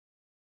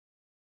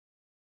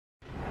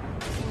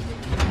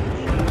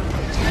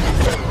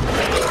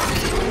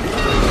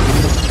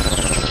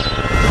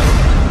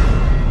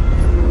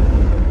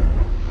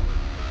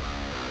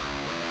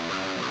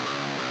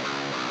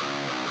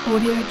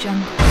Audio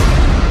Jungle.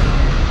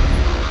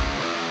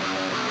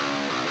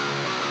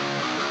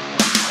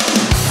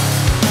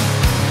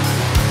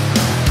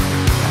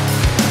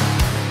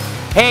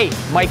 Hey,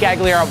 Mike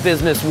Aguilera,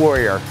 Business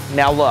Warrior.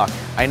 Now look,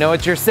 I know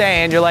what you're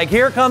saying. You're like,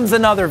 here comes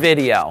another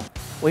video.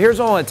 Well, here's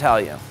what I want to tell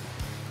you.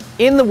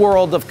 In the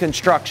world of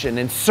construction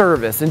and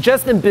service and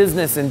just in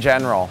business in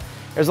general,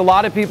 there's a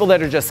lot of people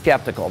that are just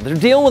skeptical. They're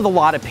dealing with a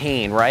lot of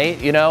pain, right?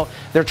 You know,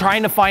 they're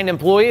trying to find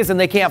employees and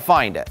they can't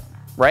find it,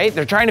 right?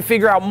 They're trying to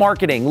figure out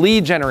marketing,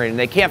 lead generating,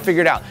 they can't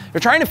figure it out.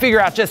 They're trying to figure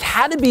out just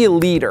how to be a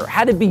leader,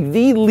 how to be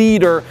the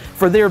leader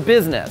for their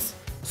business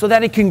so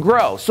that it can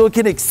grow, so it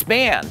can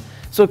expand,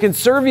 so it can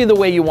serve you the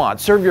way you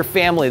want, serve your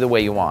family the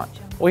way you want.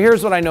 Well,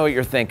 here's what I know what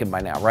you're thinking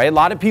by now, right? A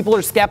lot of people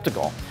are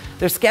skeptical.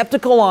 They're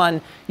skeptical on,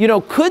 you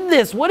know,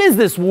 what is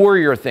this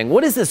warrior thing?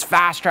 What is this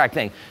fast track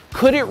thing?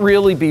 Could it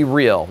really be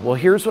real? Well,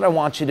 here's what I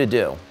want you to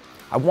do.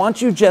 I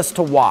want you just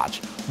to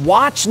watch.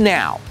 Watch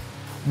now.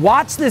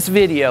 Watch this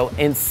video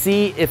and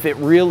see if it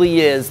really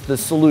is the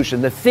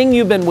solution, the thing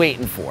you've been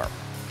waiting for.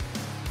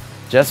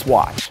 Just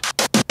watch.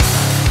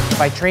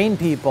 If I train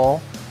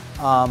people,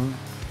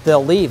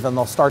 they'll leave and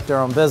they'll start their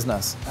own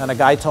business. And a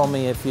guy told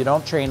me if you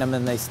don't train them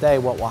and they stay,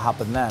 what will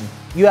happen then?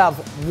 You have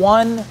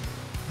one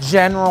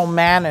general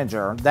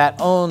manager that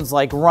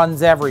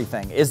runs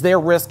everything. Is there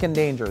risk and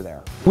danger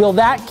there? Will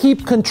that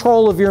keep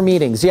control of your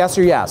meetings? Yes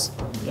or yes?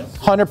 Yes.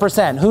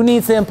 100%. Who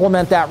needs to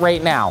implement that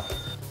right now?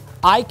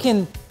 I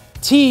can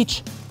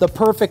teach the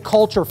perfect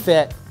culture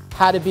fit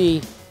how to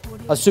be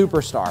a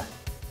superstar.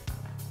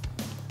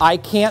 I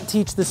can't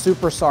teach the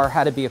superstar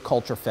how to be a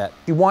culture fit.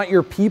 You want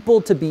your people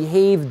to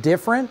behave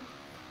different?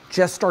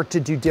 Just start to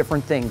do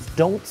different things.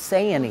 Don't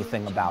say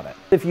anything about it.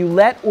 If you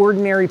let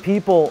ordinary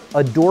people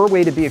a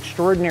doorway to be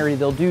extraordinary,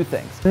 they'll do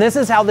things. And this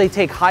is how they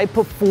take high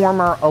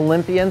performer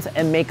Olympians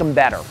and make them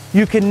better.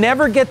 You can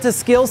never get to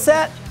skill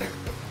set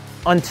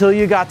until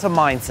you got to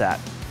mindset.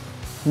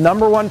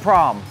 Number one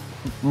problem,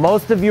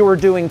 most of you are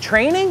doing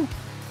training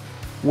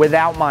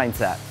without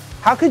mindset.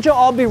 How could you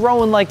all be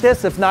rowing like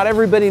this if not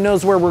everybody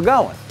knows where we're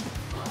going?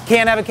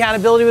 Can't have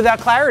accountability without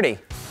clarity.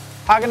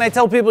 How can I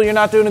tell people you're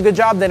not doing a good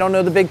job? They don't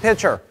know the big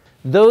picture.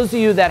 Those of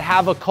you that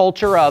have a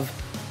culture of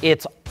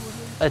it's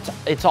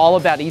all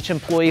about each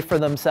employee for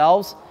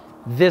themselves,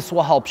 this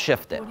will help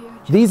shift it.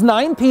 These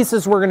 9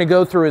 pieces we're going to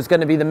go through is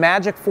going to be the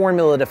magic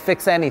formula to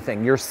fix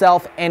anything,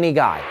 yourself, any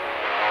guy.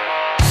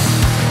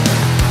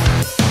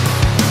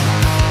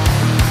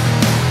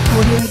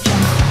 Audio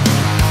Jungle.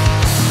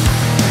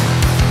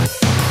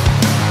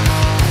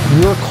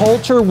 Your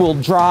culture will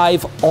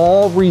drive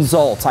all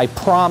results, I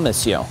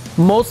promise you.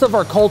 Most of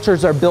our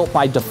cultures are built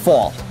by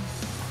default,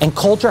 and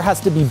culture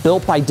has to be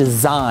built by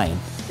design.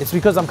 It's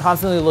because I'm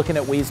constantly looking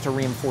at ways to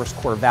reinforce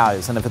core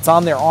values, and if it's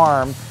on their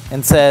arm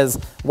and says,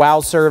 wow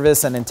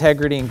service and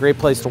integrity and great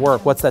place to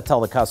work, what's that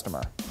tell the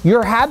customer?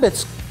 Your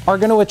habits are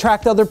going to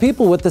attract other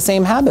people with the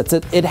same habits.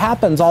 It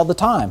happens all the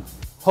time.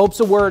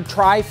 Hope's a word,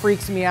 try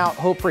freaks me out,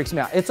 hope freaks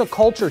me out. It's a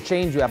culture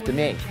change you have to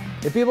make.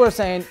 If people are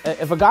saying,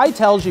 if a guy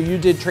tells you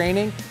did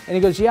training and he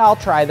goes, yeah, I'll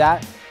try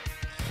that,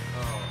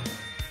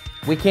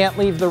 we can't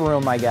leave the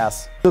room, I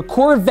guess. The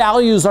core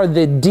values are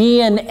the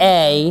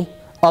DNA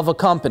of a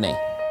company.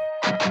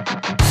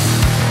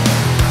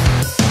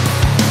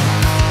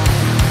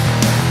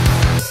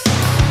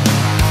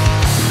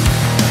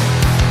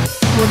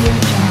 Audio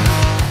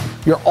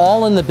Jungle. You're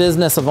all in the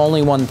business of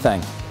only one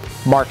thing,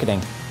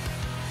 marketing.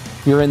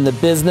 You're in the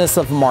business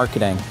of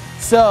marketing.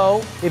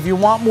 So if you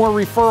want more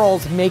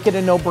referrals, make it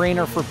a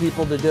no-brainer for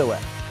people to do it.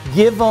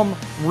 Give them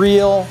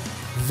real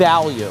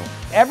value.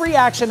 Every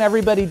action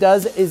everybody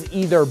does is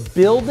either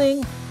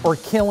building or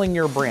killing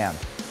your brand.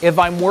 If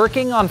I'm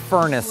working on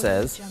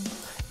furnaces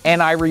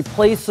and I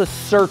replace a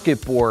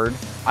circuit board,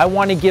 I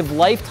want to give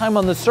lifetime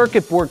on the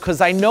circuit board because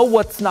I know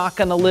what's not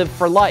going to live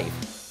for life.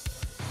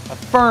 A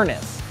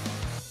furnace.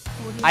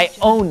 I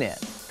own it.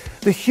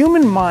 The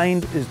human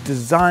mind is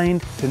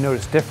designed to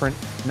notice different,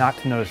 not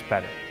to notice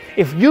better.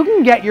 If you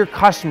can get your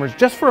customers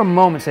just for a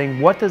moment saying,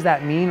 what does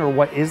that mean or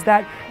what is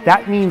that?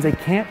 That means they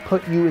can't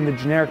put you in the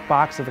generic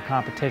box of the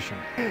competition.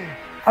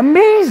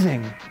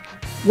 Amazing!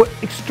 What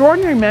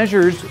extraordinary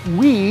measures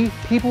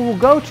people will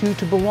go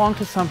to belong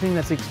to something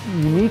that's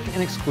unique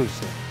and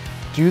exclusive.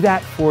 Do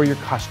that for your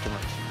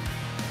customers.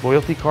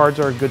 Loyalty cards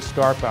are a good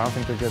start, but I don't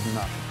think they're good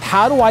enough.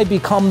 How do I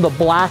become the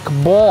black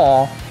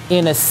ball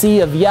in a sea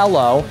of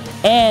yellow?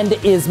 And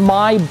is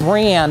my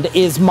brand,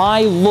 is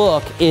my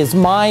look, is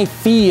my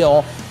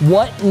feel,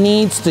 what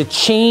needs to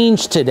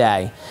change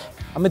today?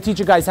 I'm gonna teach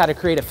you guys how to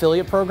create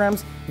affiliate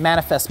programs,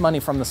 manifest money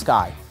from the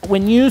sky.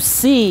 When you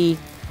see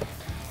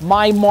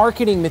my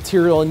marketing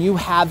material and you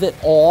have it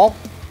all,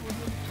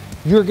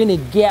 you're gonna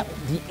get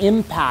the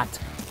impact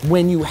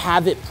when you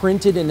have it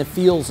printed and it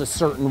feels a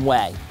certain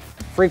way.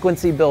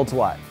 Frequency builds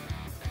what?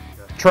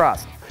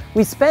 Trust.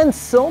 We spend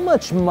so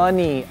much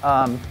money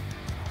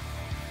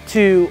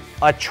to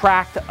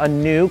attract a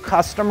new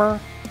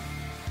customer.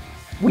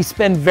 We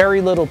spend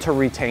very little to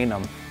retain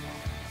them.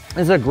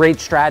 This is a great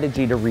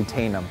strategy to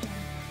retain them.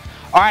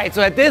 All right,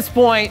 so at this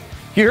point,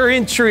 you're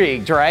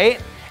intrigued,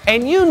 right?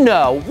 And you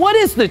know, what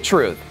is the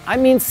truth? I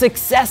mean,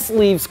 success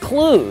leaves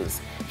clues.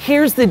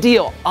 Here's the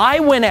deal. I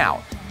went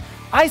out.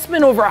 I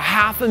spent over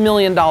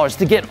 $500,000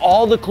 to get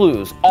all the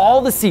clues, all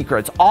the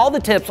secrets, all the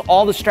tips,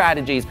 all the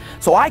strategies,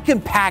 so I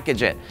can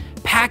package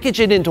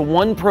it into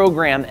one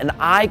program, and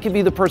I can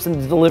be the person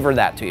to deliver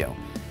that to you.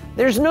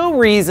 There's no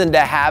reason to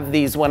have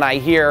these when I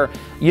hear,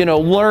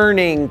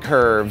 learning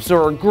curves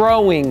or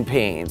growing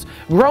pains.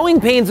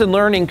 Growing pains and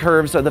learning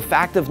curves are the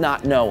fact of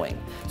not knowing.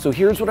 So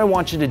here's what I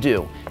want you to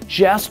do.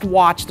 Just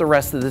watch the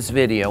rest of this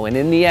video, and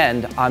in the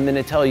end, I'm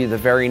gonna tell you the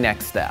very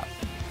next step.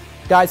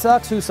 Guy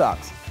sucks, who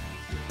sucks?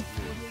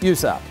 You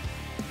suck.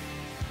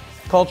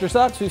 Culture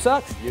sucks, who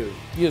sucks? You.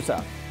 You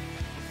suck.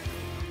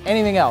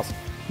 Anything else?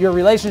 Your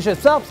relationship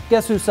sucks,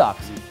 guess who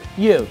sucks?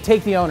 You.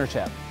 Take the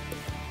ownership.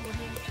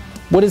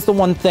 What is the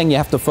one thing you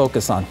have to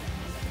focus on?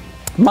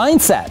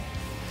 Mindset.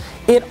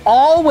 It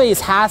always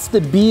has to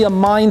be a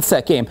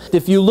mindset game.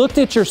 If you looked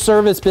at your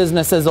service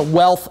business as a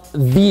wealth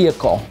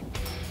vehicle,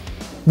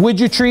 would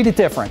you treat it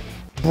different?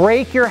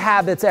 Break your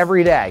habits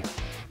every day.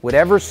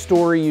 Whatever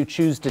story you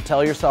choose to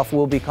tell yourself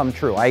will become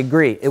true. I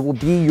agree. It will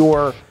be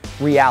your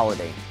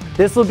reality.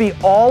 This will be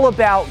all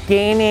about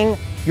gaining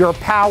your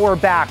power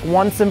back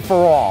once and for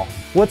all.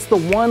 What's the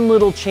one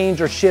little change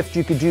or shift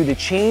you could do to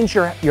change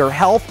your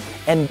health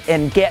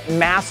and get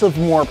massive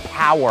more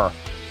power?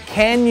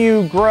 Can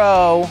you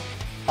grow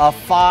a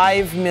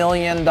 $5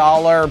 million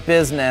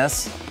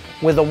business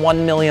with a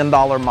 $1 million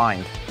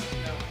mind?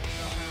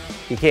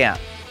 You can't.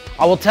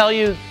 I will tell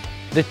you,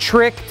 the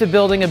trick to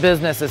building a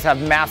business is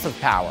have massive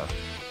power.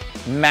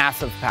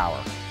 Massive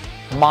power.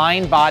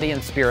 Mind, body,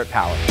 and spirit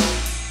power.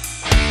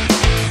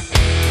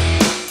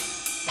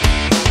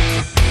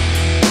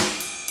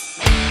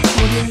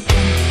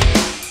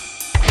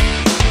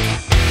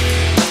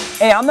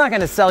 Hey, I'm not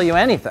gonna sell you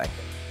anything.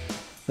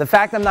 The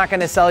fact I'm not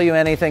gonna sell you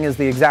anything is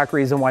the exact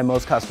reason why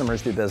most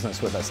customers do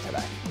business with us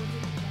today.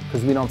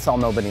 Because we don't sell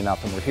nobody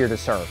nothing, we're here to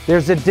serve.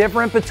 There's a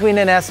difference between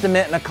an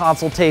estimate and a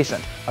consultation.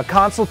 A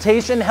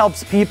consultation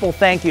helps people,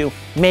 thank you,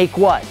 make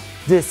what?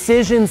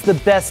 Decisions, the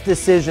best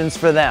decisions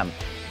for them.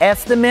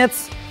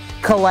 Estimates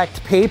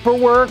collect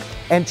paperwork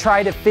and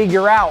try to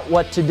figure out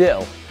what to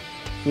do.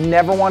 You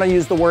never want to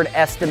use the word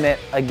estimate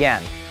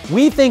again.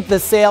 We think the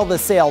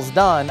sale's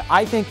done.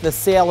 I think the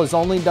sale is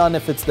only done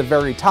if it's the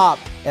very top,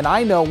 and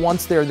I know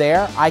once they're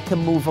there, I can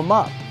move them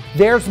up.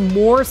 There's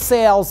more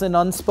sales in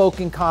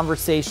unspoken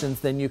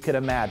conversations than you could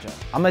imagine.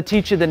 I'm gonna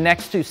teach you the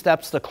next 2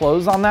 steps to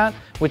close on that,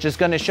 which is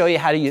gonna show you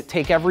how to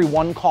take every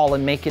 1 call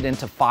and make it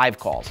into 5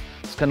 calls.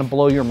 It's gonna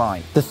blow your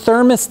mind. The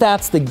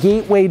thermostat's the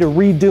gateway to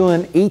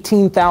redoing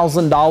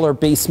 $18,000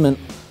 basement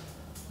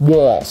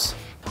walls.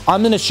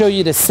 I'm gonna show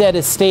you to set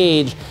a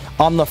stage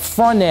on the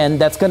front end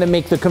that's gonna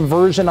make the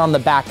conversion on the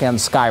back end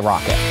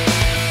skyrocket.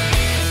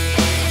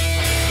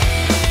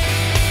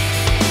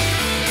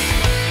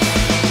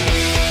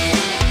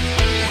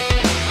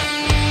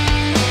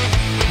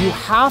 You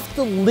have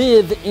to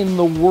live in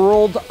the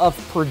world of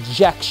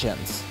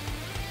projections.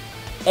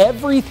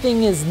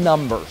 Everything is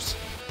numbers.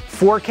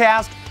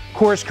 Forecast,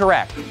 course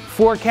correct.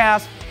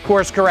 Forecast,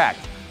 course correct.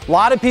 A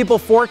lot of people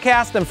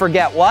forecast and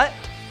forget what?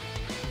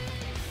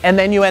 And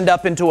then you end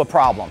up into a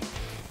problem.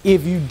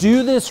 If you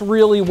do this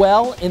really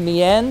well, in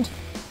the end,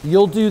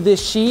 you'll do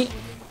this sheet,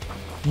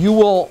 you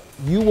will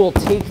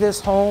take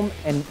this home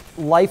and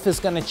life is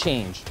gonna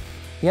change.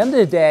 At the end of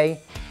the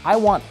day, I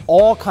want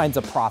all kinds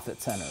of profit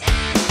centers.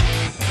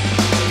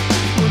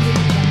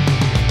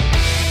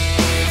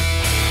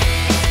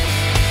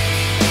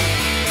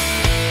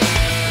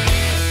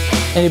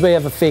 Anybody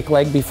have a fake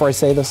leg before I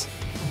say this?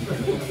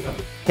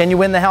 Can you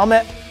win the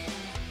helmet?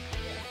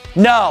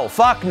 No,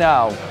 fuck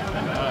no.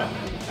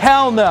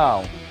 Hell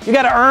no. You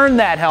gotta earn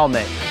that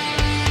helmet.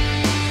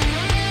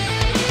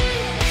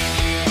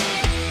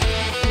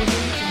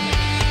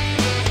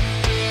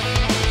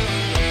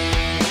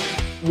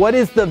 What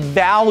is the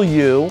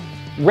value,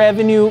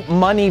 revenue,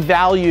 money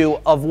value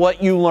of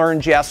what you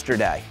learned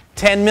yesterday?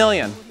 10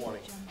 million.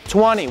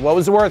 20. What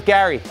was it worth,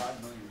 Gary?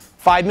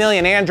 5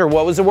 million. Andrew,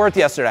 what was it worth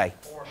yesterday?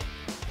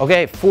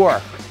 Okay,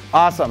 4.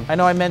 Awesome. I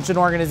know I mentioned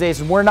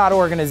organization. We're not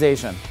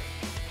organization.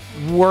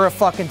 We're a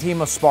fucking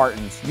team of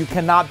Spartans. You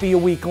cannot be a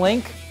weak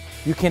link.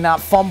 You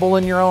cannot fumble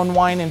in your own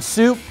wine and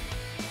soup.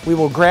 We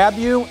will grab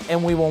you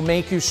and we will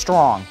make you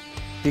strong,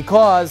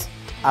 because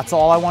that's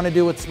all I want to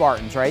do with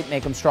Spartans, right?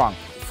 Make them strong.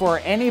 For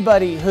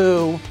anybody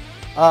who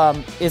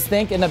is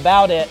thinking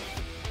about it,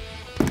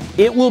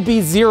 it will be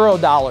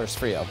 $0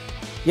 for you.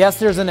 Yes,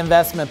 there's an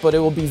investment, but it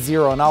will be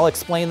 0. And I'll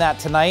explain that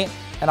tonight.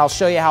 And I'll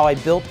show you how I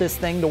built this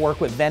thing to work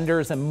with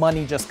vendors, and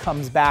money just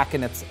comes back,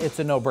 and it's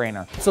a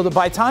no-brainer. So that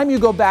by the time you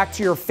go back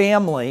to your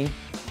family,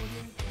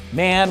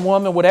 man,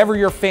 woman, whatever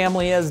your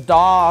family is,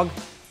 dog,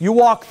 you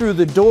walk through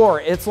the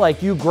door, it's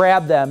like you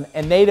grab them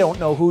and they don't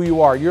know who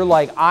you are. You're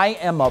like, I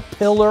am a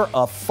pillar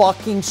of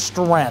fucking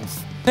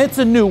strength. It's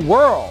a new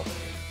world.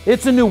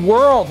 It's a new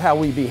world how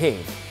we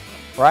behave,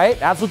 right?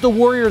 That's what the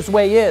Warriors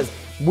way is.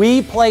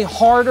 We play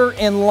harder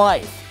in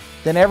life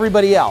than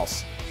everybody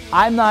else.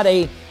 I'm not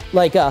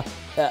like a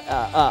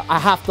I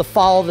have to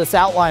follow this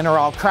outline or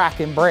I'll crack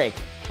and break,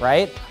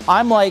 right?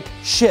 I'm like,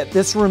 shit,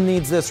 this room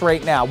needs this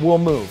right now. We'll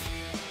move.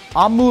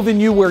 I'm moving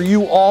you where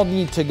you all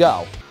need to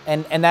go.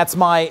 And that's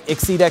my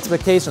exceed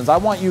expectations. I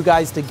want you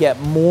guys to get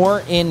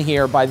more in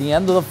here by the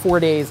end of the 4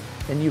 days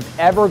than you've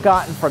ever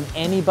gotten from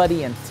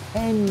anybody in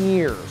 10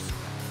 years.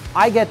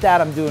 I get that,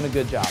 I'm doing a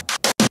good job.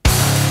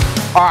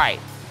 All right,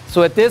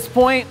 so at this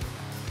point,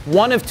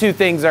 one of two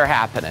things are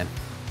happening.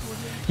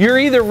 You're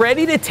either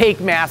ready to take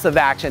massive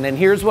action, and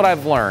here's what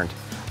I've learned.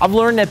 I've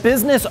learned that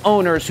business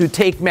owners who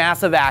take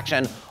massive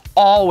action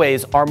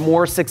always are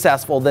more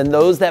successful than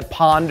those that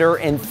ponder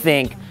and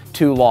think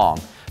too long.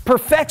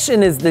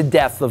 Perfection is the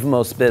death of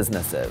most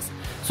businesses.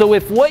 So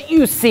if what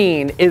you've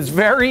seen is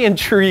very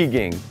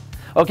intriguing,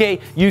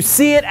 okay, you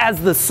see it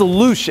as the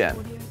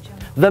solution,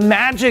 the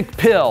magic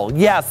pill,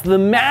 yes, the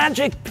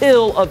magic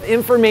pill of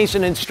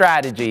information and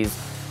strategies,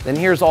 then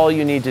here's all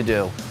you need to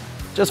do.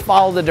 Just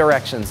follow the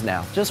directions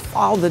now. Just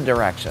follow the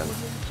directions.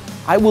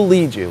 I will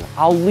lead you.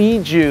 I'll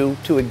lead you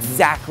to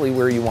exactly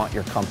where you want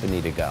your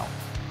company to go.